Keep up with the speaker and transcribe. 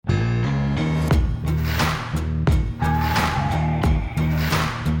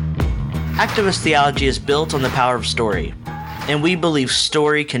Activist theology is built on the power of story, and we believe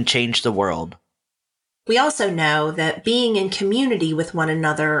story can change the world. We also know that being in community with one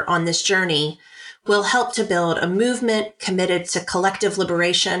another on this journey will help to build a movement committed to collective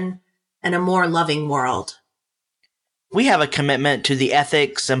liberation and a more loving world. We have a commitment to the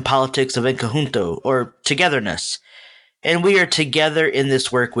ethics and politics of En Conjunto, or togetherness, and we are together in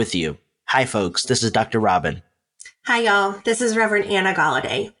this work with you. Hi, folks. This is Dr. Robin. Hi, y'all. This is Reverend Anna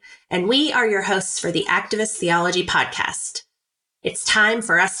Galladay, and we are your hosts for the Activist Theology Podcast. It's time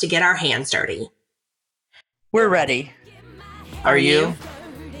for us to get our hands dirty. We're ready. Are you?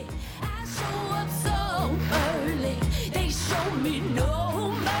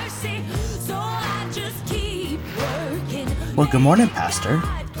 Well, good morning, Pastor.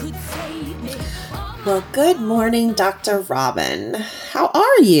 Well, good morning, Dr. Robin. How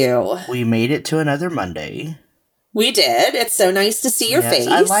are you? We made it to another Monday. We did. It's so nice to see your face.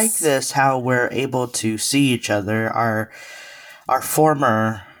 I like this, how we're able to see each other. Our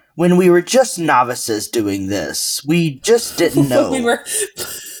former, when we were just novices doing this, we just didn't know.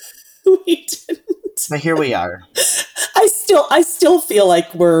 We didn't. But here we are. I still feel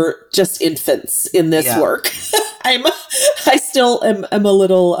like we're just infants in this work. I still am a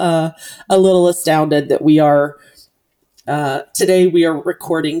little astounded that we are. Today we are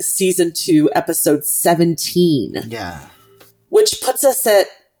recording season 2, episode 17. Yeah, which puts us at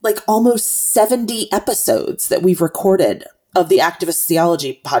like almost 70 episodes that we've recorded of the Activist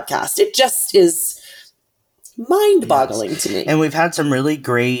Theology podcast. It just is mind-boggling to me. And we've had some really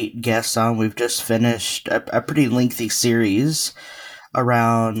great guests on. We've just finished a pretty lengthy series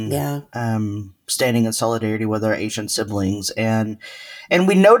around standing in solidarity with our Asian siblings. And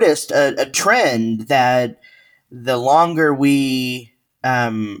we noticed a trend that the longer we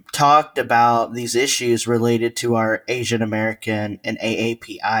talked about these issues related to our Asian American and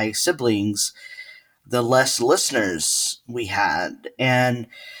AAPI siblings, the less listeners we had. And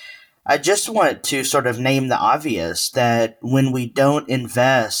I just want to sort of name the obvious that when we don't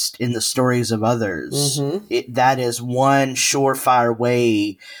invest in the stories of others, that is one surefire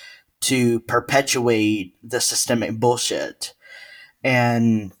way to perpetuate the systemic bullshit.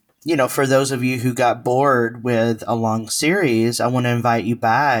 And, you know, for those of you who got bored with a long series, I want to invite you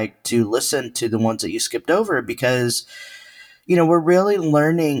back to listen to the ones that you skipped over, because, you know, we're really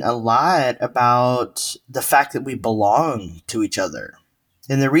learning a lot about the fact that we belong to each other.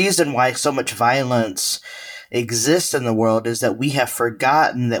 And the reason why so much violence exists in the world is that we have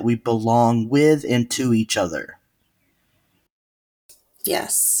forgotten that we belong with and to each other.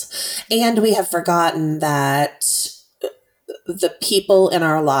 Yes. And we have forgotten that the people in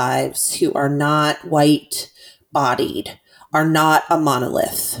our lives who are not white-bodied are not a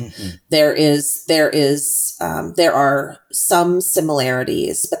monolith. Mm-hmm. There are some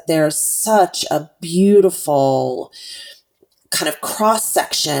similarities, but there's such a beautiful kind of cross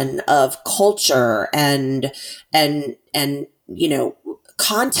section of culture and you know,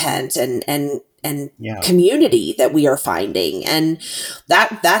 content and community that we are finding. And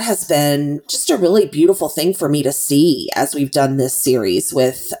that has been just a really beautiful thing for me to see as we've done this series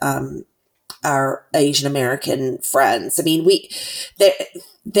with our Asian American friends. I mean,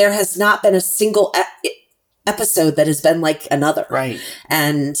 there has not been a single episode that has been like another. Right.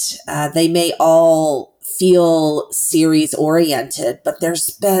 And they may all feel series oriented, but there's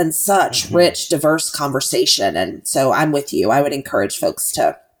been such rich, diverse conversation. And so I'm with you. I would encourage folks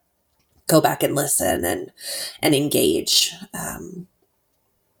to go back and listen and engage.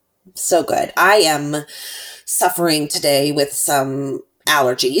 So good. I am suffering today with some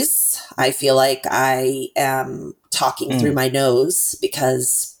allergies. I feel like I am talking through my nose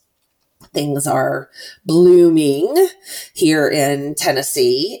because things are blooming here in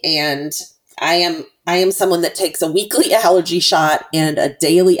Tennessee, and I am someone that takes a weekly allergy shot and a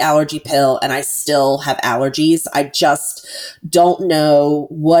daily allergy pill, and I still have allergies. I just don't know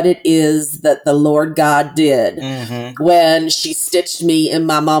what it is that the Lord God did when she stitched me in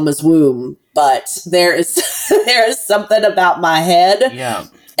my mama's womb. But there is something about my head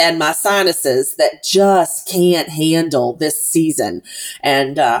and my sinuses that just can't handle this season.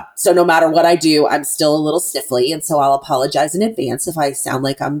 And so no matter what I do, I'm still a little sniffly. And so I'll apologize in advance if I sound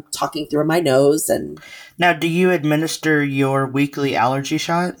like I'm talking through my nose. And now, do you administer your weekly allergy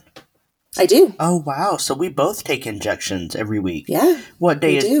shot? I do. Oh, wow. So we both take injections every week. Yeah. What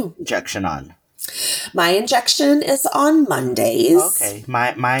day is injection on? My injection is on Mondays. Okay.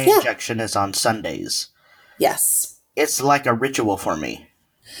 My injection is on Sundays. Yes. It's like a ritual for me.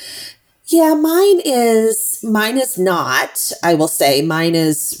 Yeah, mine is not, I will say. Mine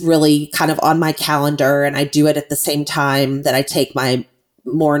is really kind of on my calendar, and I do it at the same time that I take my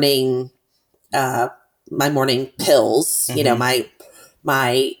morning my morning pills,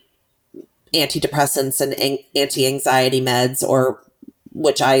 my antidepressants and anti-anxiety meds, or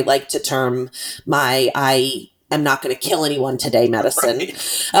which I like to term my I am not going to kill anyone today medicine.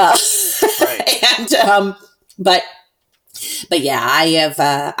 Right. And but yeah,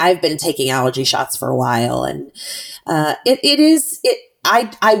 I've been taking allergy shots for a while, and I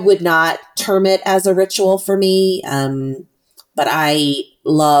would not term it as a ritual for me, but I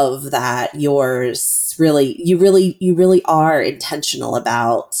love that yours you really are intentional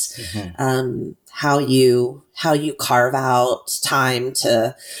about how you carve out time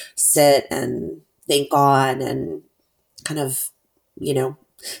to sit and think on and kind of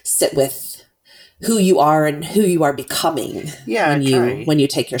sit with who you are and who you are becoming when you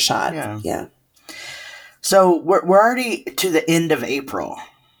take your shot. Yeah. So we're already to the end of April.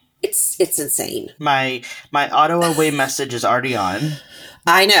 It's insane. My auto away message is already on.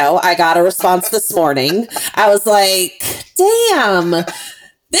 I know. I got a response this morning. I was like, damn,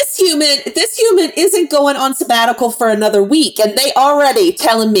 this human isn't going on sabbatical for another week, and they already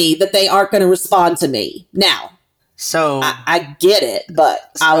telling me that they aren't going to respond to me now. So I get it,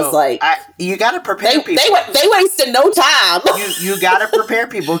 but I was like, you got to prepare people. They wasted no time. you got to prepare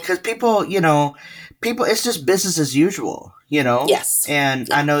people, because people, it's just business as usual, Yes. And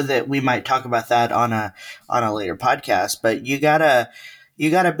yeah. I know that we might talk about that on a later podcast, but you gotta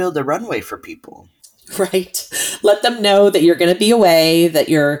build a runway for people. Right. Let them know that you're going to be away, that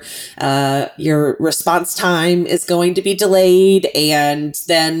your response time is going to be delayed, and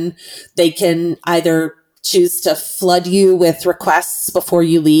then they can either choose to flood you with requests before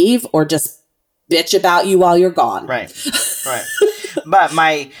you leave, or just bitch about you while you're gone. Right. But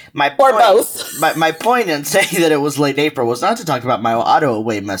my point, or both. My point in saying that it was late April was not to talk about my auto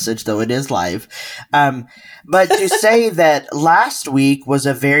away message, though it is live, but to say that last week was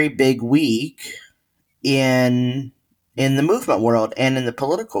a very big week in the movement world and in the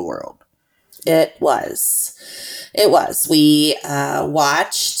political world. It was. We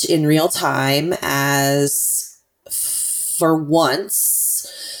watched in real time as, for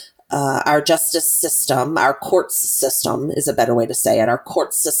once, our justice system, our court system is a better way to say it. Our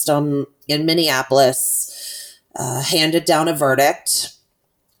court system in Minneapolis handed down a verdict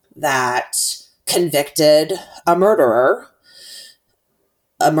that convicted a murderer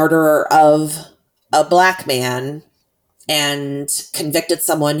of a Black man, and convicted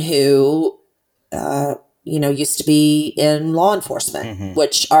someone who, used to be in law enforcement,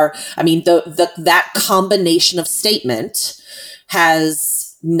 which are, that combination of statement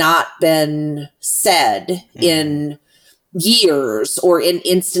has not been said in years, or in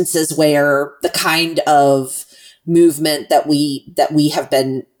instances where the kind of movement that we have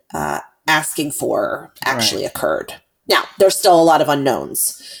been asking for actually occurred. Now, there's still a lot of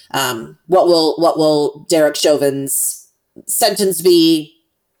unknowns. What will Derek Chauvin's sentence be?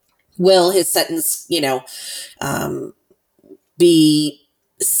 Will his sentence, be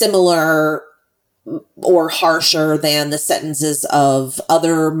similar or harsher than the sentences of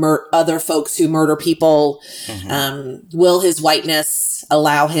other folks who murder people? Will his whiteness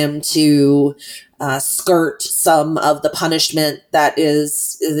allow him to skirt some of the punishment that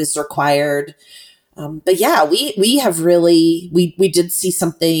is required? But yeah, we have really, we did see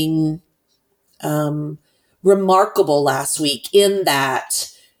something remarkable last week, in that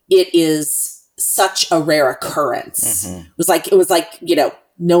it is such a rare occurrence. It was like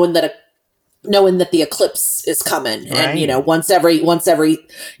knowing that the eclipse is coming, and once every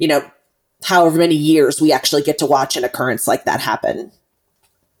however many years we actually get to watch an occurrence like that happen.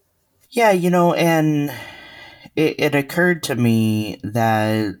 Yeah, and it occurred to me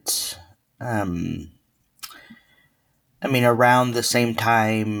that around the same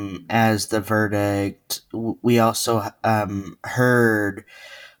time as the verdict, we also heard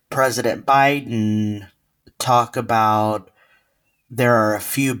President Biden talk about there are a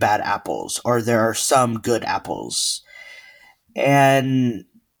few bad apples, or there are some good apples. And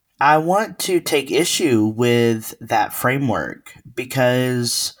I want to take issue with that framework,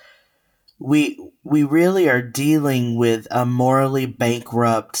 because we really are dealing with a morally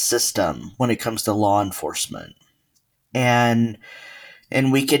bankrupt system when it comes to law enforcement. And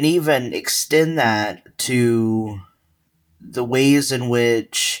we can even extend that to the ways in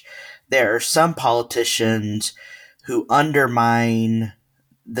which there are some politicians who undermine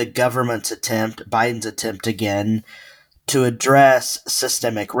the government's attempt, Biden's attempt again, to address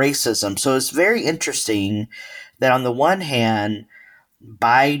systemic racism. So it's very interesting that on the one hand,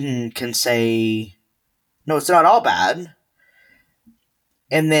 Biden can say, no, it's not all bad,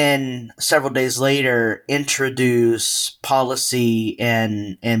 and then several days later introduce policy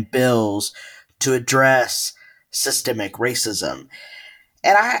and bills to address systemic racism.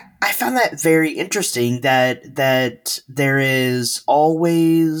 And I found that very interesting that there is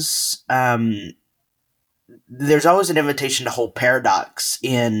always there's always an invitation to hold paradox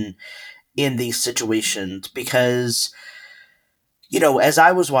in these situations, because, you know, as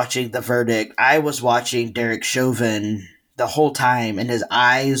I was watching The Verdict, I was watching Derek Chauvin the whole time, and his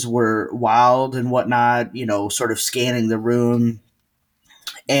eyes were wild and whatnot, you know, sort of scanning the room.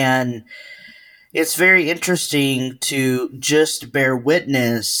 And it's very interesting to just bear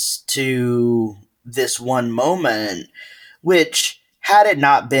witness to this one moment, which, had it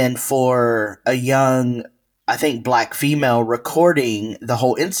not been for a young, I think, Black female recording the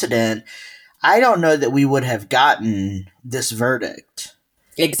whole incident, I don't know that we would have gotten this verdict.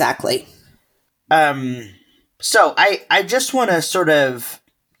 Exactly. So I just want to sort of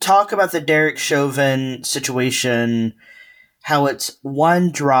talk about the Derek Chauvin situation, how it's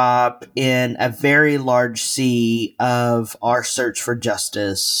one drop in a very large sea of our search for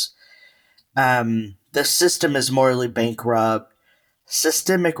justice. The system is morally bankrupt.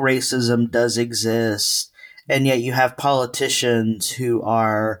 Systemic racism does exist, and yet you have politicians who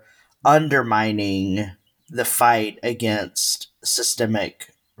are undermining the fight against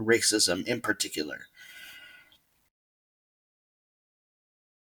systemic racism in particular.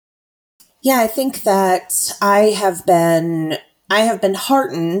 Yeah, I think that I have been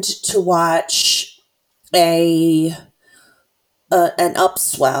heartened to watch an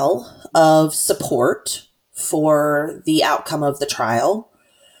upswell of support for the outcome of the trial.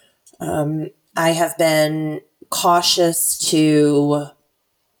 I have been cautious to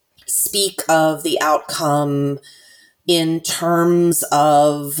speak of the outcome in terms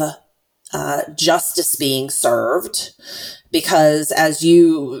of justice being served, because, as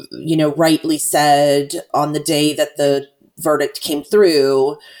you rightly said, on the day that the verdict came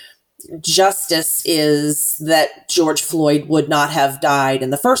through, justice is that George Floyd would not have died in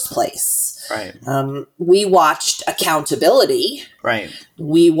the first place. Right. We watched accountability. Right.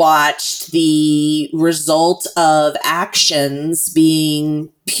 We watched the result of actions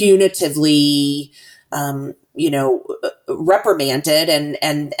being punitively, reprimanded,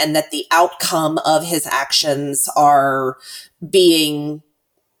 and that the outcome of his actions are being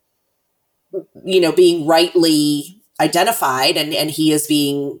rightly identified, and he is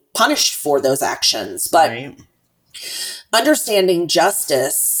being punished for those actions. But right. Understanding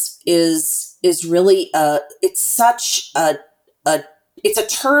justice is really it's a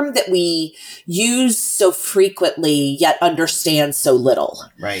term that we use so frequently yet understand so little.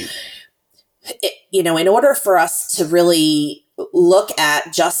 Right. In order for us to really look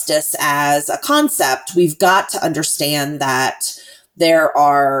at justice as a concept, we've got to understand that there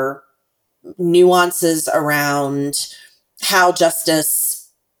are nuances around how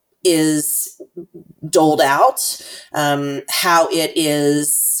justice is doled out, how the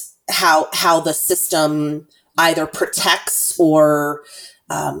system either protects or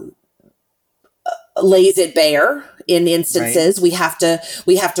lays it bare. In instances, right.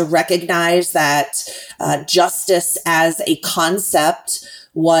 we have to recognize that justice as a concept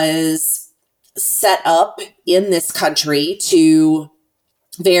was set up in this country to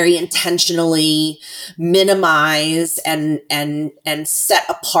very intentionally minimize and set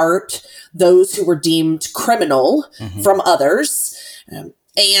apart those who were deemed criminal from others.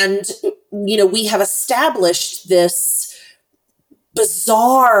 And we have established this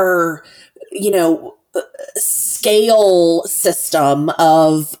bizarre, scale system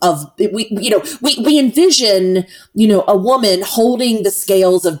of we envision a woman holding the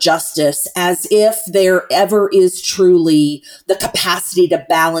scales of justice as if there ever is truly the capacity to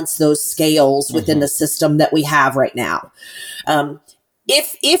balance those scales within the system that we have right now.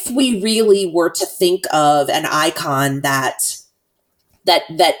 If we really were to think of an icon that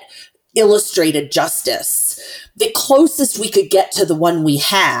illustrated justice, the closest we could get to the one we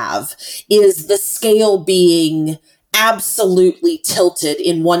have is the scale being absolutely tilted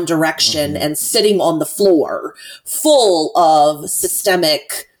in one direction and sitting on the floor, full of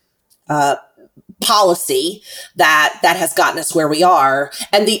systemic policy that has gotten us where we are,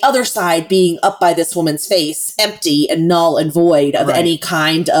 and the other side being up by this woman's face, empty and null and void of any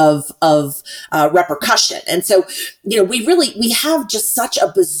kind of repercussion. And so, we have just such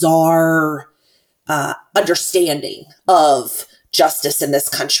a bizarre understanding of justice in this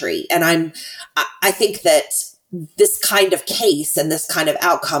country. And I think that this kind of case and this kind of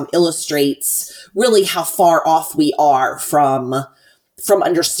outcome illustrates really how far off we are from from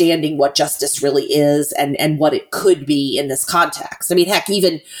understanding what justice really is and what it could be in this context. I mean, heck,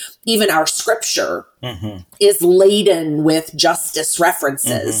 even our scripture is laden with justice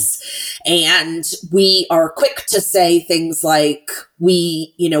references. And we are quick to say things like,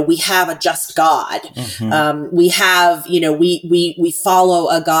 we have a just God. We have, we follow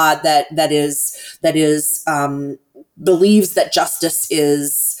a God that is believes that justice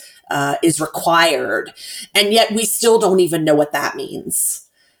is required. And yet we still don't even know what that means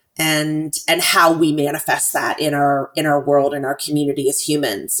and how we manifest that in our world, in our community as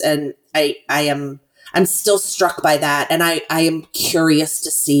humans. And I'm still struck by that. And I am curious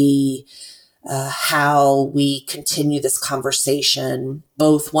to see how we continue this conversation,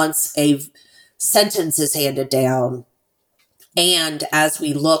 both once a sentence is handed down and as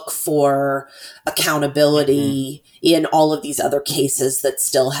we look for accountability in all of these other cases that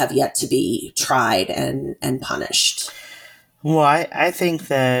still have yet to be tried and punished. Well, I think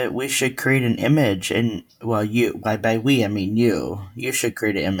that we should create an image, and well, by we I mean you should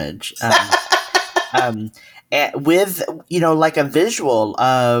create an image with like a visual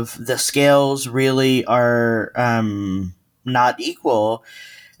of the scales really are not equal.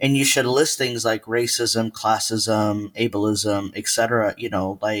 And you should list things like racism, classism, ableism, etc.,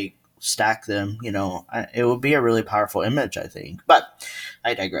 like stack them, it would be a really powerful image, I think. But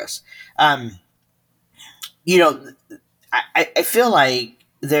I digress. I feel like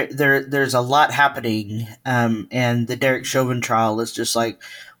there's a lot happening, and the Derek Chauvin trial is just like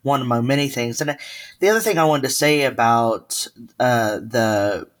one among many things. And the other thing I wanted to say about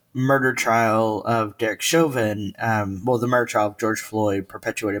the murder trial of Derek Chauvin, the murder trial of George Floyd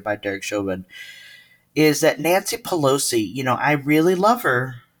perpetuated by Derek Chauvin, is that Nancy Pelosi, I really love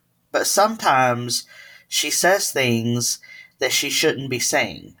her, but sometimes she says things that she shouldn't be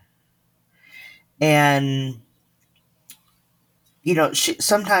saying. And, she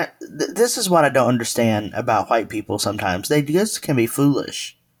sometimes, this is what I don't understand about white people sometimes. They just can be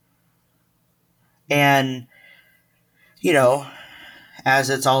foolish. And,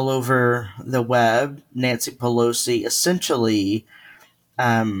 as it's all over the web, Nancy Pelosi essentially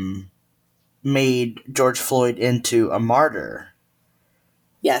made George Floyd into a martyr.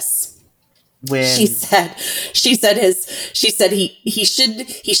 Yes. When she said he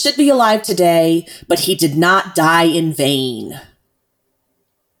should be alive today, but he did not die in vain.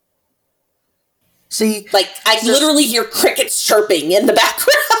 See, like I literally hear crickets chirping in the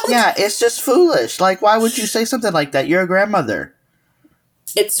background. Yeah, it's just foolish. Like, why would you say something like that? You're a grandmother.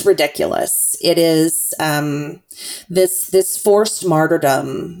 It's ridiculous. It is this forced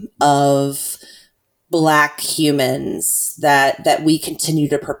martyrdom of Black humans that we continue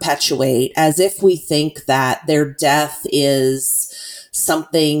to perpetuate as if we think that their death is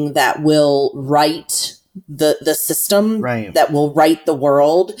something that will right the system, right, that will right the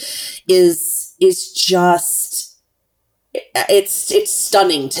world, is just it's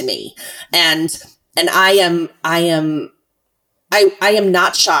stunning to me. And I am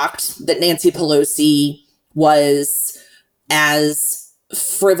not shocked that Nancy Pelosi was as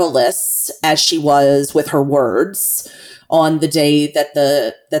frivolous as she was with her words on the day that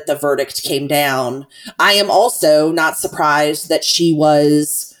the verdict came down. I am also not surprised that she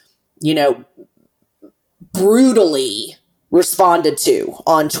was, brutally responded to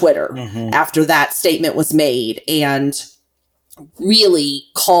on Twitter after that statement was made, and really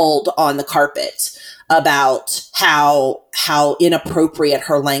called on the carpet about how inappropriate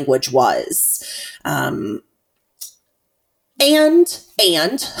her language was. And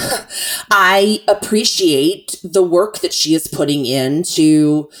I appreciate the work that she is putting in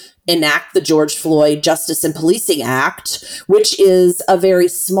to enact the George Floyd Justice and Policing Act, which is a very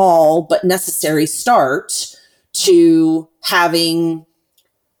small but necessary start to having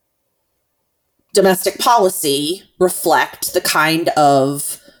domestic policy reflect the kind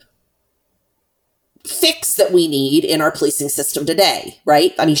of fix that we need in our policing system today,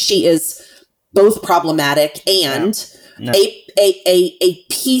 right? I mean, she is both problematic and a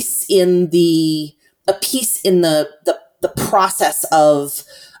piece in the process of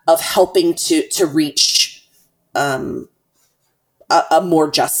helping to reach a more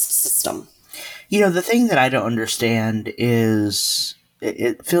just system. The thing that I don't understand is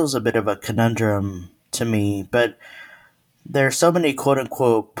it feels a bit of a conundrum to me, but there are so many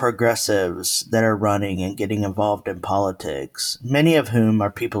quote-unquote progressives that are running and getting involved in politics, many of whom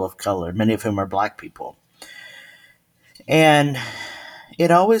are people of color, many of whom are Black people. And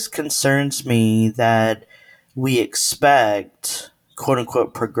it always concerns me that we expect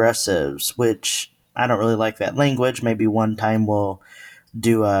quote-unquote progressives, which I don't really like that language. Maybe one time we'll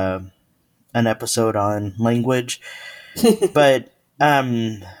do an episode on language. But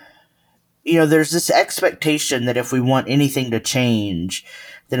there's this expectation that if we want anything to change,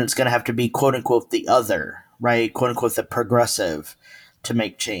 then it's going to have to be quote unquote the other, right? Quote unquote the progressive to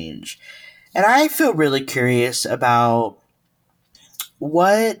make change. And I feel really curious about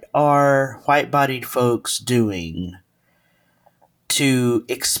what are white-bodied folks doing to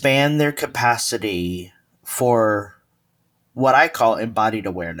expand their capacity for what I call embodied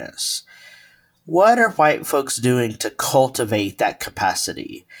awareness. What are white folks doing to cultivate that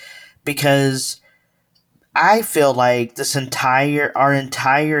capacity? Because I feel like our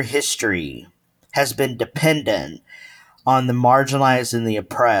entire history has been dependent on the marginalized and the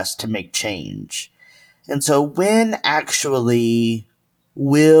oppressed to make change. And so when actually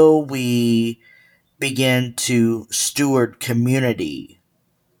will we begin to steward community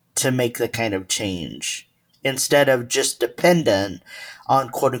to make the kind of change instead of just dependent on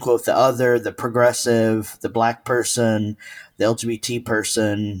quote unquote the other, the progressive, the black person, the LGBT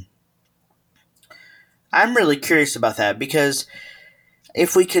person? I'm really curious about that, because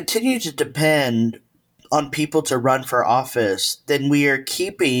if we continue to depend on people to run for office, then we are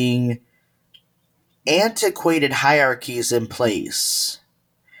keeping antiquated hierarchies in place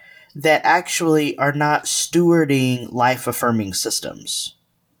that actually are not stewarding life-affirming systems.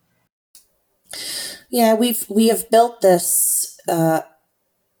 Yeah, we have built this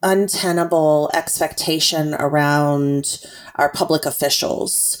untenable expectation around our public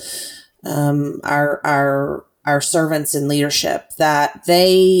officials, our servants in leadership, that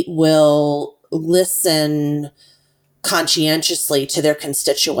they will listen conscientiously to their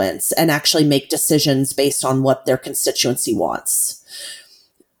constituents and actually make decisions based on what their constituency wants.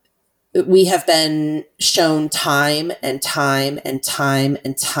 We have been shown time and time and time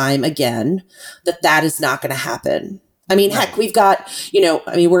and time again that is not going to happen. I mean, heck, we've got,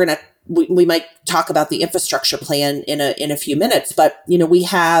 we might talk about the infrastructure plan in a few minutes, but, we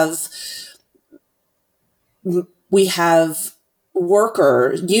have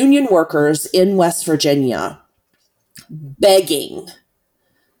union workers in West Virginia begging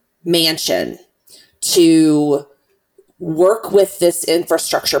Manchin to work with this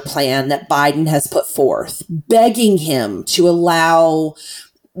infrastructure plan that Biden has put forth, begging him to allow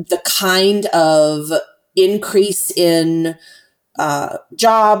the kind of increase in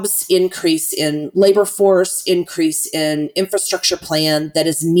jobs, increase in labor force, increase in infrastructure plan that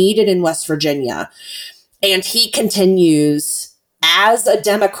is needed in West Virginia. And he continues, as a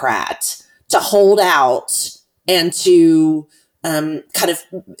Democrat, to hold out and to kind of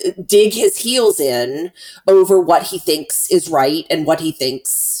dig his heels in over what he thinks is right and what he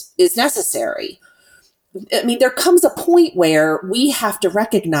thinks is necessary. I mean, there comes a point where we have to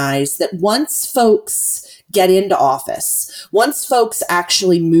recognize that once folks get into office, once folks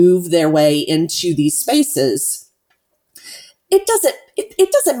actually move their way into these spaces, it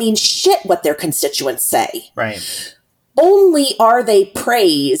doesn't mean shit what their constituents say. Right. Only are they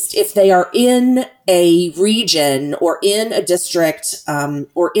praised if they are in a region or in a district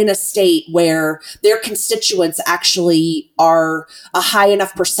or in a state where their constituents actually are a high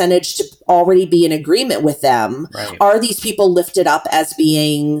enough percentage to already be in agreement with them. Right. Are these people lifted up as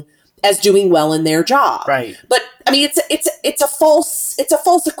doing well in their job? Right. But I mean, it's a false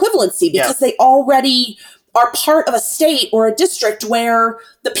equivalency, because they already are part of a state or a district where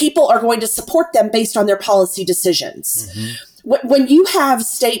the people are going to support them based on their policy decisions. Mm-hmm. When you have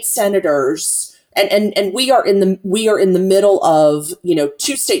state senators, and we are in the middle of,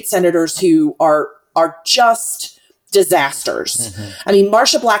 two state senators who are just disasters. Mm-hmm. I mean,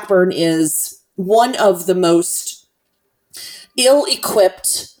 Marsha Blackburn is one of the most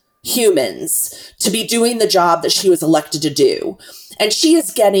ill-equipped humans to be doing the job that she was elected to do. And she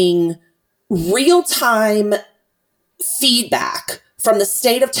is getting real-time feedback from the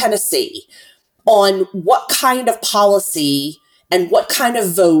state of Tennessee on what kind of policy and what kind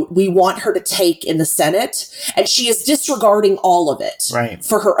of vote we want her to take in the Senate. And she is disregarding all of it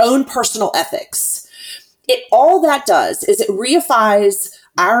for her own personal ethics. All that does is it reifies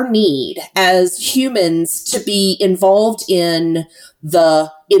our need as humans to be involved in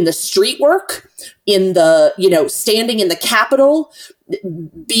the street work, in the, standing in the Capitol,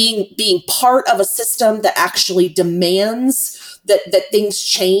 being part of a system that actually demands that things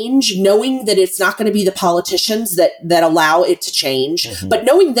change, knowing that it's not going to be the politicians that allow it to change, mm-hmm. but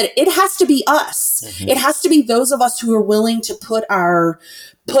knowing that it has to be us. Mm-hmm. It has to be those of us who are willing to put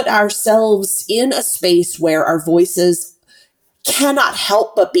ourselves in a space where our voices cannot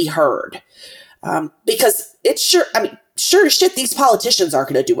help but be heard. Because it's sure as shit, these politicians aren't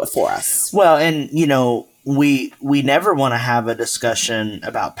going to do it for us. Well, and, we never want to have a discussion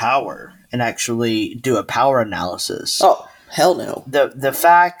about power and actually do a power analysis hell no. The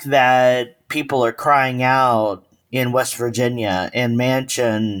fact that people are crying out in West Virginia and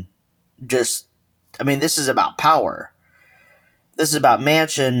Manchin just, I mean, this is about power. This is about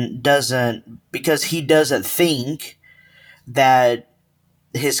Manchin because he doesn't think that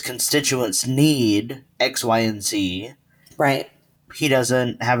his constituents need X, Y, and Z. Right. He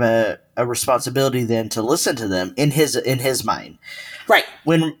doesn't have a responsibility then to listen to them in his mind. Right.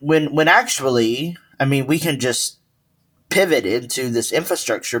 When actually, I mean, we can just pivot into this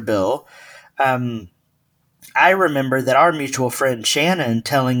infrastructure bill. I remember that our mutual friend Shannon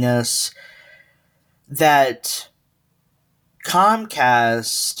telling us that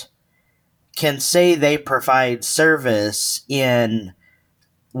Comcast can say they provide service in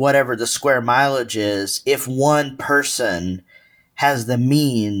whatever the square mileage is if one person has the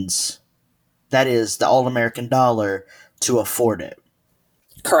means, that is the all-American dollar, to afford it.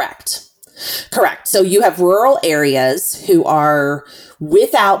 Correct. So you have rural areas who are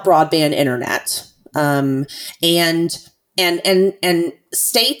without broadband internet, and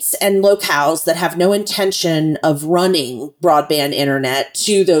states and locales that have no intention of running broadband internet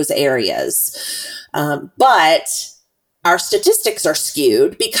to those areas. But our statistics are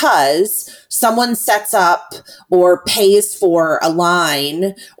skewed because someone sets up or pays for a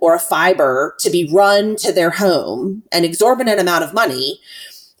line or a fiber to be run to their home, an exorbitant amount of money.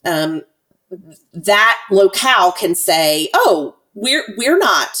 That locale can say, "Oh, we're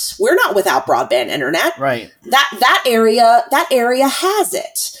not without broadband internet." Right. That area has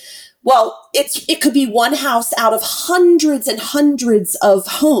it. Well, it could be one house out of hundreds and hundreds of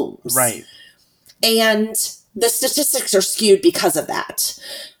homes. Right. And the statistics are skewed because of that.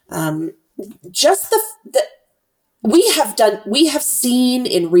 We have seen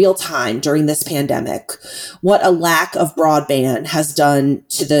in real time during this pandemic what a lack of broadband has done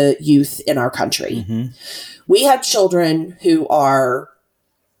to the youth in our country. Mm-hmm. We have children who are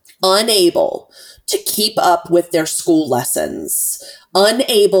unable to keep up with their school lessons,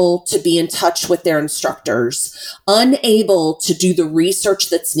 unable to be in touch with their instructors, unable to do the research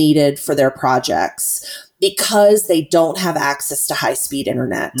that's needed for their projects because they don't have access to high-speed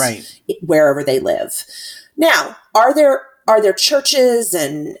internet wherever they live. Now, are there churches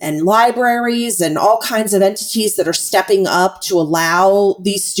and libraries and all kinds of entities that are stepping up to allow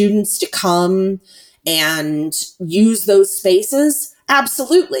these students to come and use those spaces?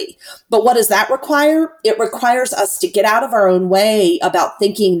 Absolutely. But what does that require? It requires us to get out of our own way about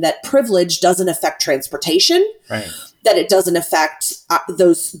thinking that privilege doesn't affect transportation, that it doesn't affect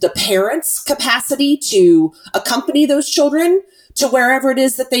the parents' capacity to accompany those children to wherever it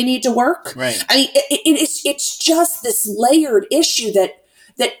is that they need to work. Right. I mean, it's just this layered issue that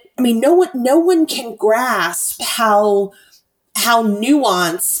I mean, no one can grasp how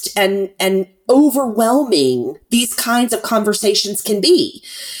nuanced and overwhelming these kinds of conversations can be.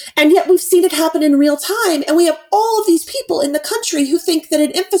 And yet we've seen it happen in real time. And we have all of these people in the country who think that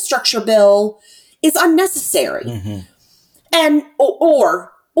an infrastructure bill is unnecessary. Mm-hmm. And,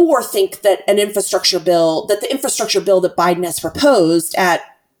 or think that the infrastructure bill that Biden has proposed at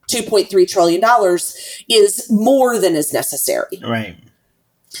 $2.3 trillion is more than is necessary. Right.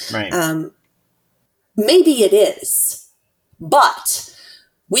 Maybe it is, but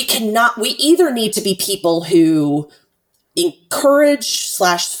we either need to be people who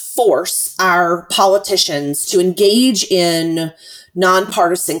encourage/force our politicians to engage in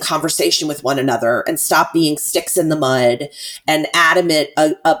nonpartisan conversation with one another and stop being sticks in the mud and adamant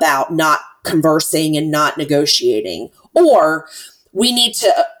about not conversing and not negotiating. Or we need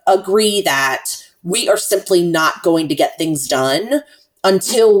to agree that we are simply not going to get things done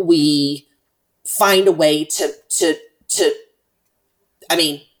until we find a way to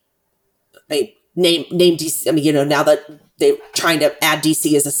name DC. I mean, now that they're trying to add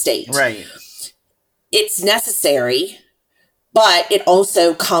DC as a state. Right. It's necessary, but it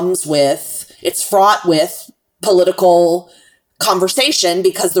also it's fraught with political conversation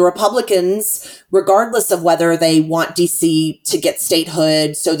because the Republicans, regardless of whether they want DC to get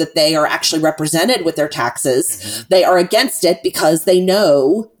statehood so that they are actually represented with their taxes, they are against it because they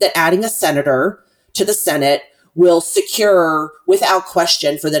know that adding a senator to the Senate will secure, without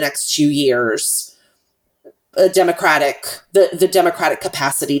question, for the next 2 years, the Democratic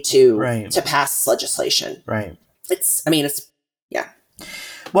capacity to pass legislation. Right. Yeah.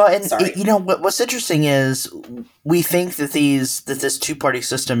 Well, and what's interesting is we think that this two-party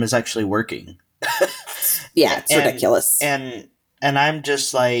system is actually working. Yeah, it's ridiculous. And I'm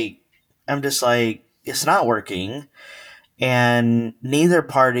just like it's not working, and neither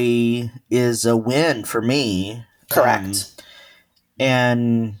party is a win for me. Correct.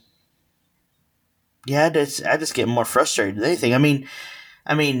 And Yeah, I just get more frustrated than anything. I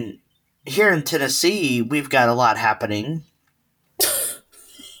mean, here in Tennessee, we've got a lot happening.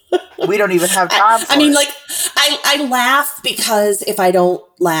 We don't even have time for it. Like, I laugh because if I don't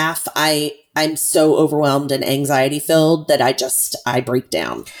laugh, I'm so overwhelmed and anxiety filled that I break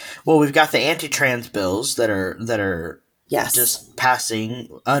down. Well, we've got the anti-trans bills that are yes, just passing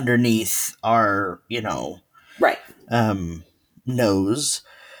underneath our, right, nose.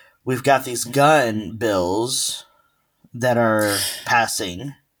 We've got these gun bills that are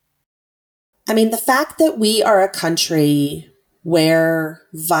passing. I mean, the fact that we are a country where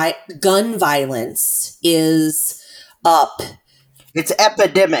gun violence is up. It's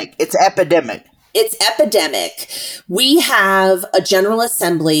epidemic. It's epidemic. We have a General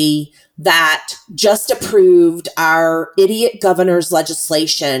Assembly that just approved our idiot governor's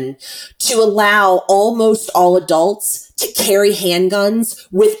legislation to allow almost all adults to carry handguns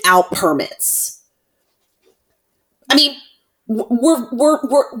without permits. I mean,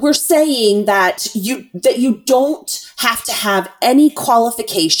 we're saying that you don't have to have any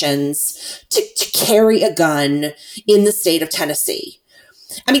qualifications to carry a gun in the state of Tennessee.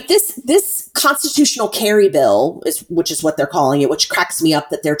 I mean, this constitutional carry bill which is what they're calling it, which cracks me up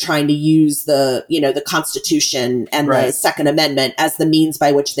that they're trying to use the Constitution and right. the Second Amendment as the means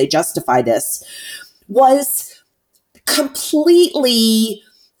by which they justify this, was completely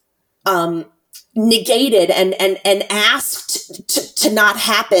negated and asked to not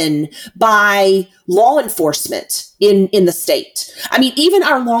happen by law enforcement in the state. I mean, even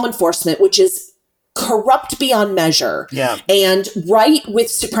our law enforcement, which is corrupt beyond measure, yeah. and right with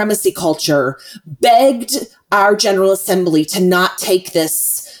supremacy culture, begged our General Assembly to not take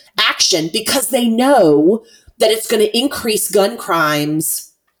this action because they know that it's going to increase gun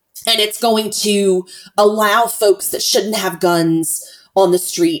crimes and it's going to allow folks that shouldn't have guns on the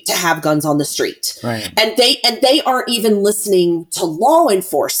street to have guns on the street. Right. And they aren't even listening to law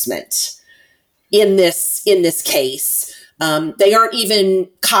enforcement in this case. They aren't even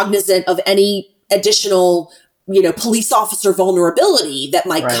cognizant of any additional, police officer vulnerability that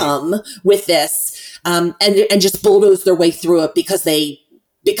might right. come with this. And just bulldoze their way through it because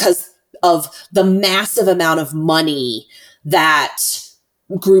of the massive amount of money that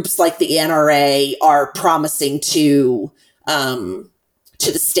groups like the NRA are promising to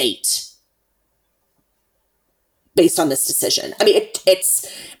the state based on this decision. I mean, it's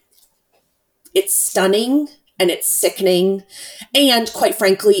stunning and it's sickening. And quite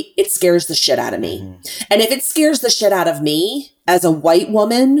frankly, it scares the shit out of me. Mm-hmm. And if it scares the shit out of me as a white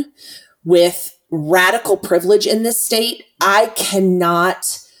woman with radical privilege in this state, I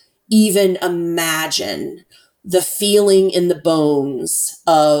cannot even imagine the feeling in the bones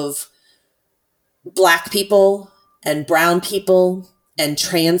of Black people and brown people and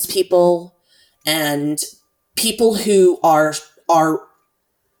trans people and people who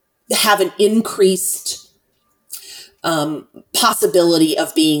have an increased possibility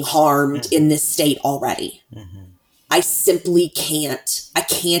of being harmed mm-hmm. in this state already. Mm-hmm. I simply can't. I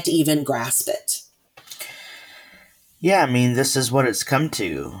can't even grasp it. Yeah, I mean, this is what it's come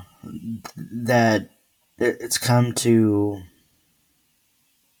to. That it's come to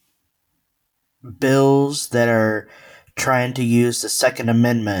bills that are trying to use the Second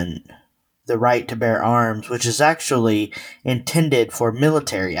Amendment, the right to bear arms, which is actually intended for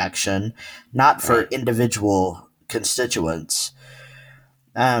military action, not for individual constituents.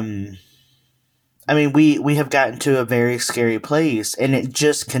 I mean, we have gotten to a very scary place, and it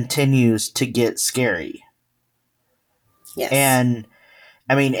just continues to get scary. Yes. And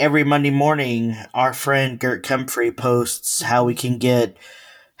I mean, every Monday morning, our friend Gert Comfrey posts how we can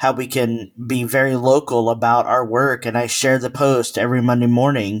be very local about our work, and I share the post every Monday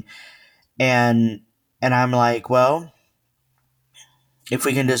morning, and I'm like, well, if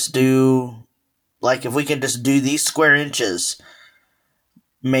we can just do these square inches,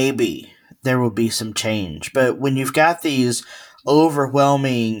 maybe there will be some change. But when you've got these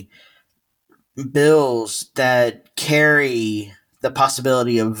overwhelming bills that carry the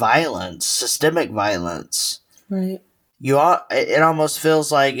possibility of violence, systemic violence, right? It almost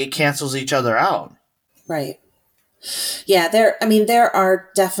feels like it cancels each other out. Right. Yeah, there are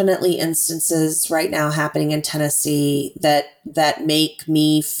definitely instances right now happening in Tennessee that make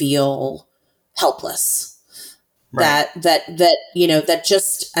me feel helpless. Right. That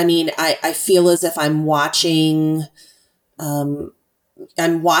just, I mean, I feel as if I'm watching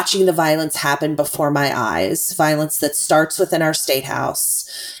the violence happen before my eyes, violence that starts within our state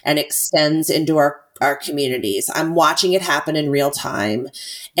house and extends into our communities. I'm watching it happen in real time,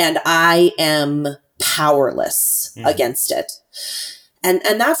 and I am powerless against it. And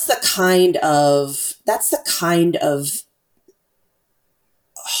that's the kind of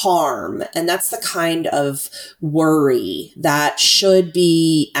harm, and that's the kind of worry that should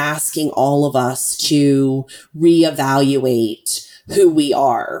be asking all of us to reevaluate who we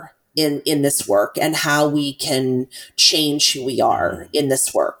are in this work and how we can change who we are in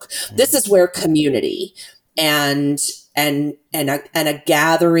this work. This is where community and a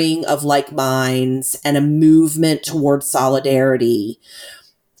gathering of like minds and a movement towards solidarity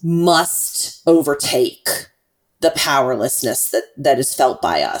must overtake the powerlessness that is felt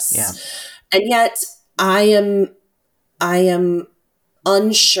by us. Yeah. And yet I am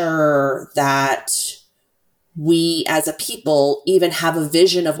unsure that we as a people even have a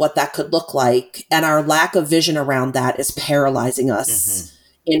vision of what that could look like. And our lack of vision around that is paralyzing us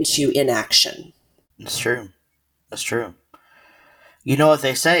into inaction. It's true. That's true. You know what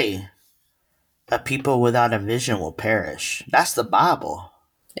they say? A people without a vision will perish. That's the Bible.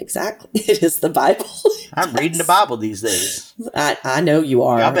 Exactly. It is the Bible. I'm reading the Bible these days. I know you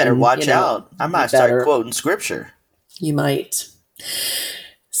are. Y'all better watch out. I might start quoting scripture. You might.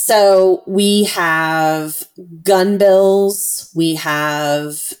 So we have gun bills. We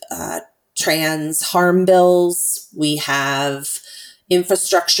have trans harm bills. We have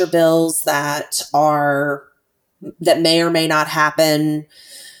infrastructure bills that may or may not happen.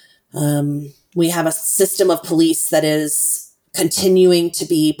 We have a system of police that is continuing to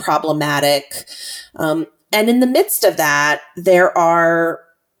be problematic. And in the midst of that, there are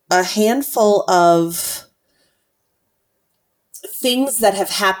a handful of things that have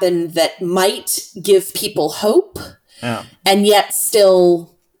happened that might give people hope, and yet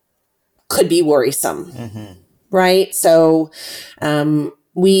still could be worrisome. Right? So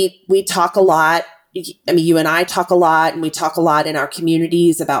we talk a lot. I mean, you and I talk a lot, and we talk a lot in our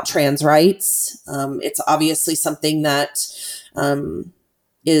communities about trans rights. It's obviously something that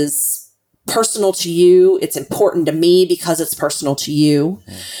is personal to you. It's important to me because it's personal to you.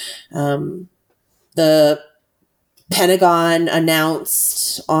 The Pentagon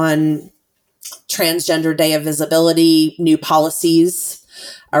announced on Transgender Day of Visibility new policies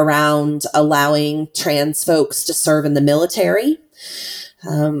around allowing trans folks to serve in the military.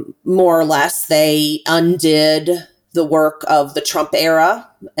 More or less, they undid the work of the Trump era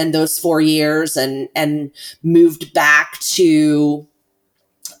and those 4 years and moved back to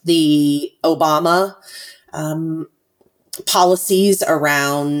the Obama policies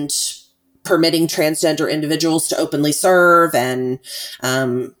around permitting transgender individuals to openly serve, and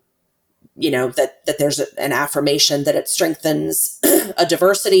that there's an affirmation that it strengthens a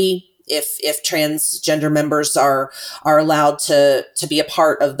diversity if transgender members are allowed to be a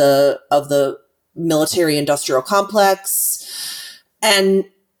part of the military industrial complex, and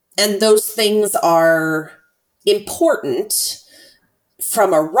those things are important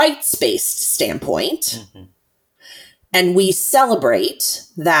from a rights-based standpoint. And we celebrate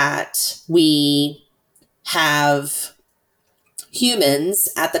that we have humans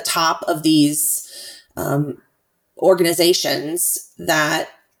at the top of these organizations that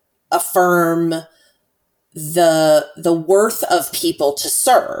affirm the worth of people to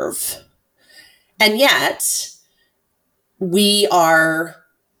serve. And yet we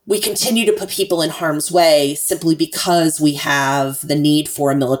continue to put people in harm's way simply because we have the need for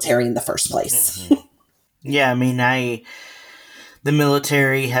a military in the first place. Yeah, I mean, the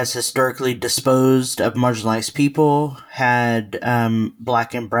military has historically disposed of marginalized people, had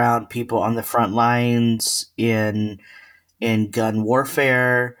black and brown people on the front lines in gun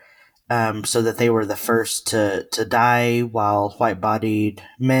warfare, so that they were the first to die, while white-bodied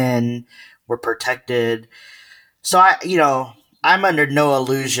men were protected. So I'm under no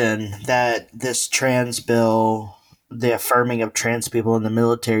illusion that this trans bill, the affirming of trans people in the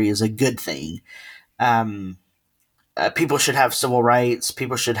military, is a good thing. People should have civil rights.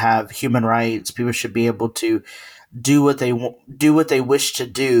 People should have human rights. People should be able to do what they wish to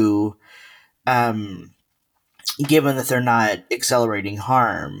do, given that they're not accelerating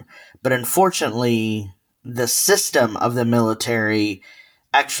harm. But unfortunately, the system of the military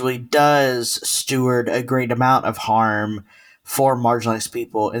actually does steward a great amount of harm for marginalized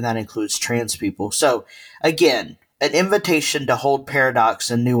people, and that includes trans people. So, again, an invitation to hold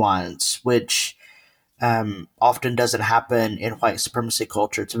paradox and nuance, which often doesn't happen in white supremacy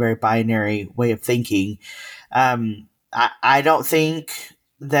culture. It's a very binary way of thinking. I don't think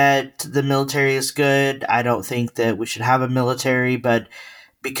that the military is good. I don't think that we should have a military, but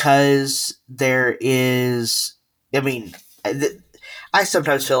because there is, I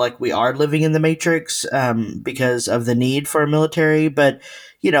sometimes feel like we are living in the Matrix because of the need for a military. But,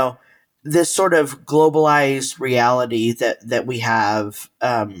 this sort of globalized reality that we have,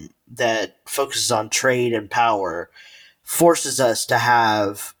 that focuses on trade and power, forces us to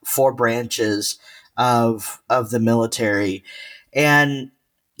have four branches of the military. And,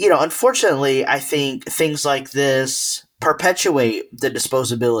 unfortunately, I think things like this perpetuate the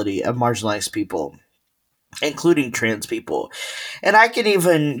disposability of marginalized people, including trans people. And I can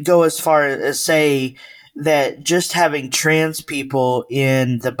even go as far as say that just having trans people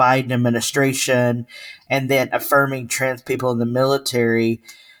in the Biden administration and then affirming trans people in the military,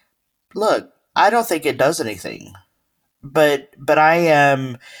 look, I don't think it does anything. But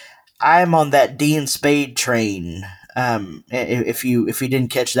I'm on that Dean Spade train. If you didn't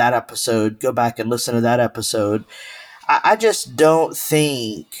catch that episode, go back and listen to that episode. I just don't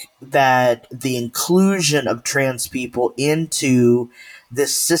think that the inclusion of trans people into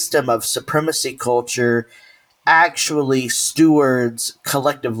this system of supremacy culture actually stewards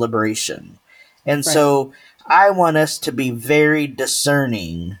collective liberation. And so I want us to be very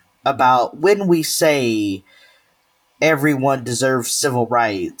discerning about when we say everyone deserves civil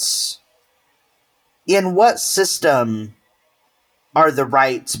rights, in what system are the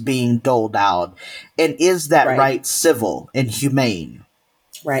rights being doled out? And is that right civil and humane?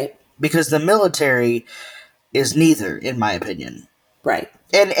 Right. Because the military is neither, in my opinion. Right.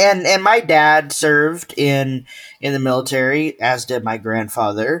 And my dad served in the military, as did my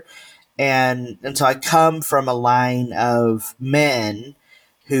grandfather. And so I come from a line of men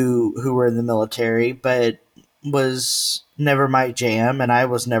who were in the military, but was never my jam, and I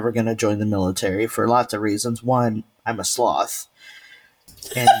was never going to join the military for lots of reasons. One, I'm a sloth.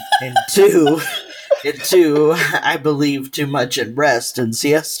 And two, I believe too much in rest and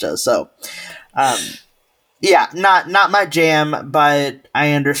siesta. So, not my jam, but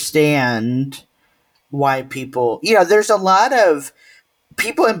I understand why people, there's a lot of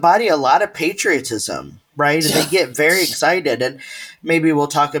people embody a lot of patriotism, right? And they get very excited, and maybe we'll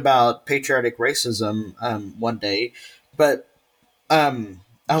talk about patriotic racism one day, but a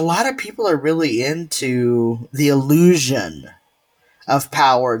lot of people are really into the illusion of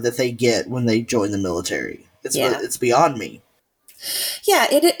power that they get when they join the military. It's beyond me. Yeah,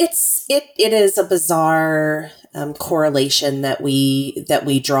 it is a bizarre correlation that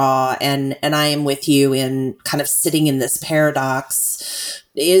we draw, and I am with you in kind of sitting in this paradox.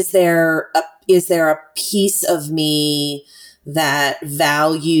 Is there a piece of me that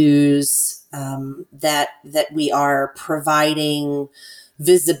values that we are providing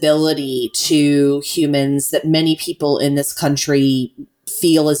visibility to humans that many people in this country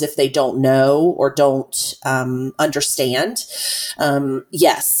feel as if they don't know or don't understand?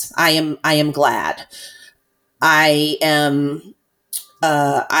 Yes, I am glad. I am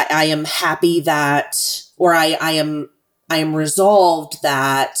happy that, or I am resolved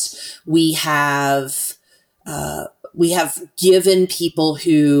that we have given people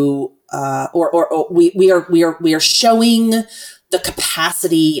who we are showing the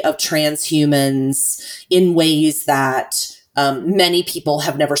capacity of transhumans in ways that many people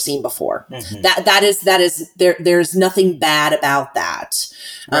have never seen before. Mm-hmm. That is there's nothing bad about that.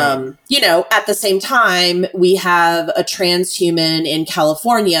 Right. At the same time, we have a transhuman in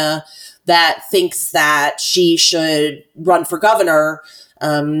California that thinks that she should run for governor,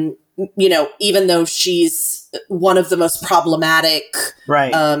 even though she's one of the most problematic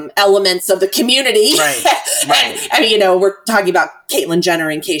elements of the community. Right. Right. I mean, we're talking about Caitlyn Jenner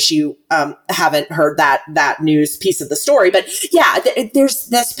in case you haven't heard that news piece of the story. But yeah, there's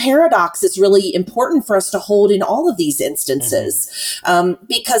this paradox that's really important for us to hold in all of these instances,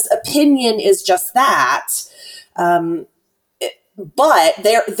 because opinion is just that. But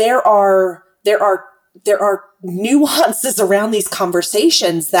there are nuances around these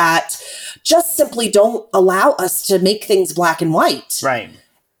conversations that just simply don't allow us to make things black and white. Right.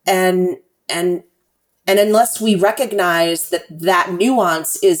 And unless we recognize that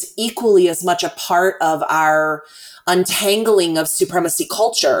nuance is equally as much a part of our untangling of supremacy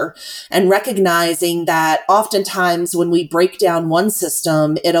culture, and recognizing that oftentimes when we break down one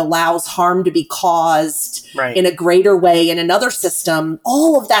system, it allows harm to be caused in a greater way in another system,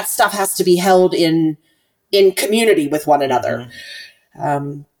 all of that stuff has to be held in community with one another.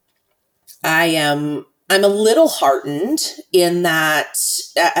 Mm-hmm. I'm a little heartened in that,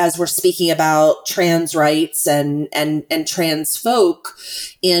 as we're speaking about trans rights and trans folk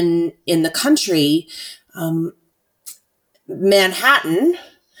in the country, Manhattan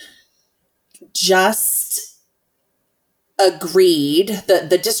just agreed,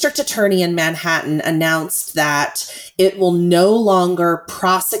 the district attorney in Manhattan announced that it will no longer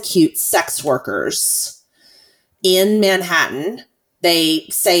prosecute sex workers in Manhattan They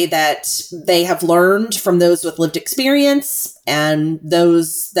say that they have learned from those with lived experience and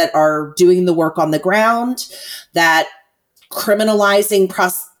those that are doing the work on the ground that criminalizing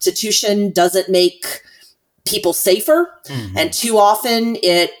prostitution doesn't make people safer. Mm-hmm. And too often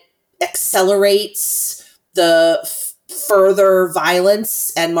it accelerates the further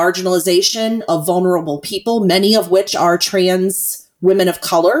violence and marginalization of vulnerable people, many of which are trans women of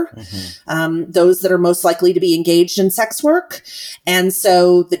color, those that are most likely to be engaged in sex work. And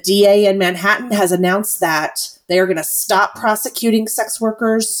so the DA in Manhattan has announced that they are going to stop prosecuting sex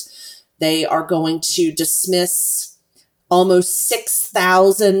workers. They are going to dismiss almost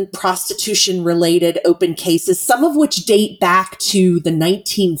 6,000 prostitution-related open cases, some of which date back to the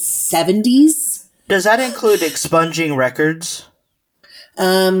 1970s. Does that include expunging records?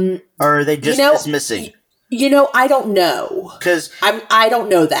 Or are they just dismissing? I don't know. I don't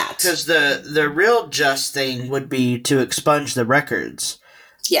know that. Because the real just thing would be to expunge the records.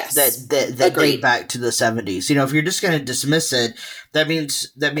 Yes. That date back to the 70s. If you're just going to dismiss it, that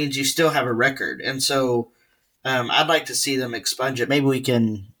means you still have a record. And so I'd like to see them expunge it. Maybe we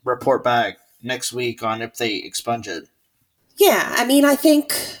can report back next week on if they expunge it. Yeah, I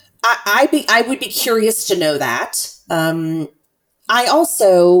think I would be curious to know that. I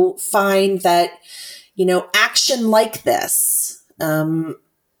also find that action like this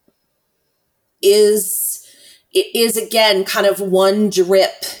is again kind of one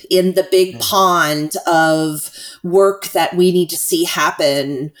drip in the big pond of work that we need to see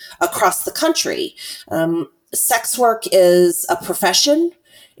happen across the country. Sex work is a profession.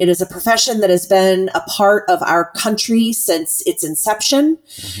 It is a profession that has been a part of our country since its inception.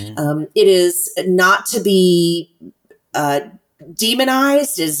 It is not to be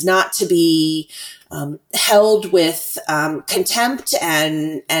demonized, is not to be held with contempt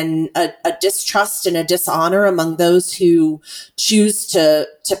and a distrust and a dishonor among those who choose to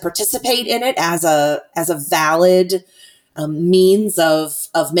participate in it as a valid means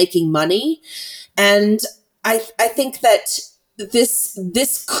of making money. And I think that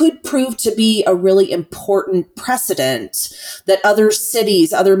this could prove to be a really important precedent that other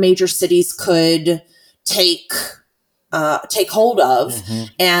major cities could take hold of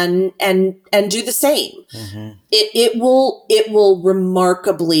and do the same. It will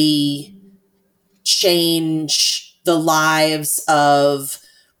remarkably change the lives of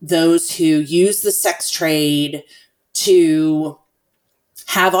those who use the sex trade to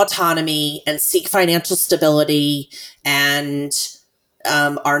have autonomy and seek financial stability and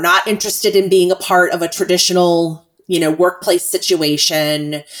are not interested in being a part of a traditional, workplace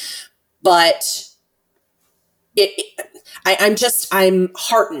situation. But I'm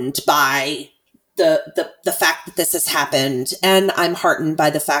heartened by the fact that this has happened. And I'm heartened by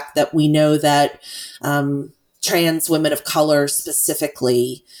the fact that we know that trans women of color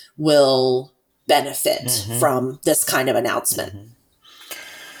specifically will benefit from this kind of announcement.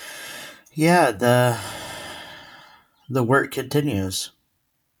 Yeah, the work continues.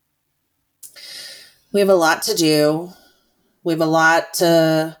 We have a lot to do. We have a lot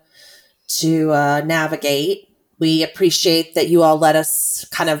to navigate. We appreciate that you all let us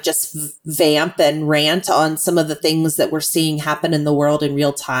kind of just vamp and rant on some of the things that we're seeing happen in the world in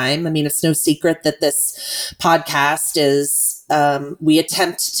real time. It's no secret that this podcast is, we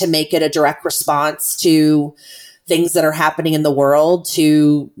attempt to make it a direct response to things that are happening in the world,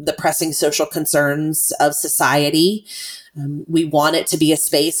 to the pressing social concerns of society. We want it to be a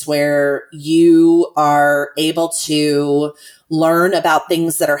space where you are able to learn about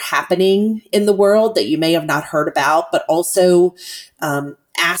things that are happening in the world that you may have not heard about, but also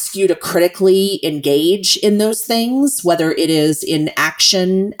ask you to critically engage in those things, whether it is in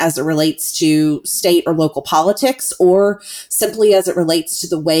action as it relates to state or local politics, or simply as it relates to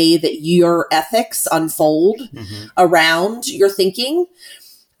the way that your ethics unfold around your thinking.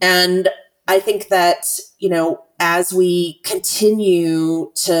 And I think that, as we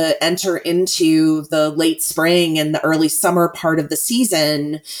continue to enter into the late spring and the early summer part of the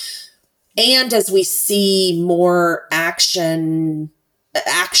season, and as we see more actual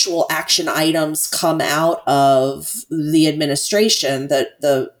action items come out of the administration,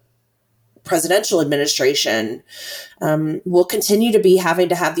 the presidential administration, we'll continue to be having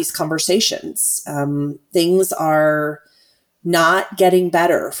to have these conversations. Things are not getting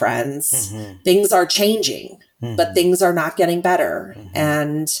better, friends. Things are changing, but things are not getting better.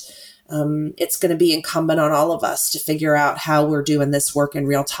 And it's going to be incumbent on all of us to figure out how we're doing this work in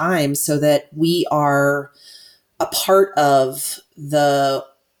real time so that we are a part of the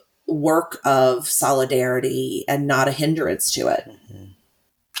work of solidarity and not a hindrance to it.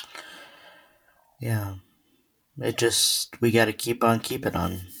 Yeah. we got to keep on keeping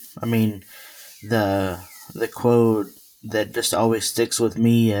on. I mean, the quote that just always sticks with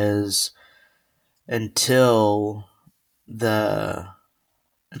me is until those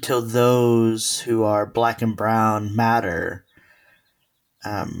who are black and brown matter,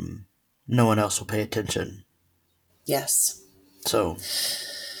 no one else will pay attention. Yes. So,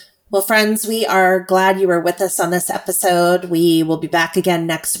 well, friends, we are glad you were with us on this episode. We will be back again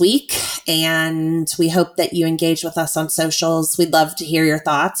next week, and we hope that you engage with us on socials. We'd love to hear your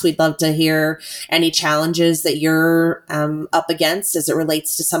thoughts. We'd love to hear any challenges that you're up against as it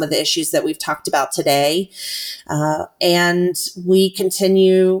relates to some of the issues that we've talked about today. And we'll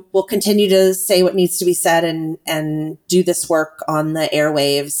continue to say what needs to be said and do this work on the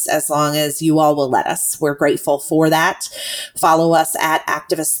airwaves as long as you all will let us. We're grateful for that. Follow us at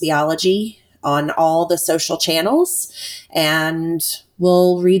Activist Theology on all the social channels, and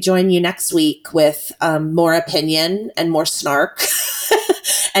we'll rejoin you next week with more opinion and more snark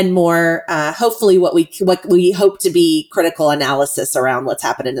and more hopefully what we hope to be critical analysis around what's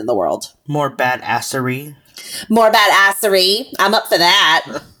happening in the world. More badassery. I'm up for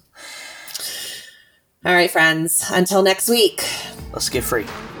that. All right, friends, until next week, let's get free.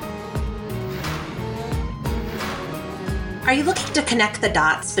 Are you looking to connect the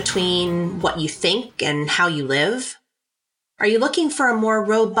dots between what you think and how you live? Are you looking for a more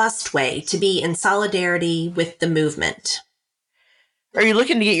robust way to be in solidarity with the movement? Are you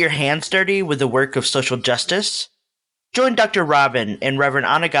looking to get your hands dirty with the work of social justice? Join Dr. Robin and Reverend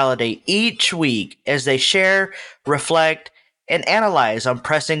Anna Galladay each week as they share, reflect, and analyze on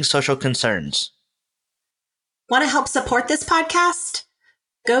pressing social concerns. Want to help support this podcast?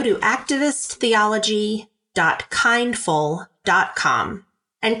 Go to activisttheology.kindful.com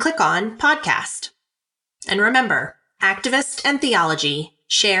and click on podcast. And remember, Activist and Theology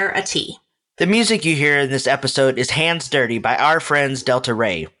share a T. The music you hear in this episode is Hands Dirty by our friends Delta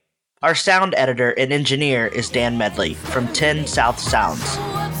Ray. Our sound editor and engineer is Dan Medley from 10 South Sounds.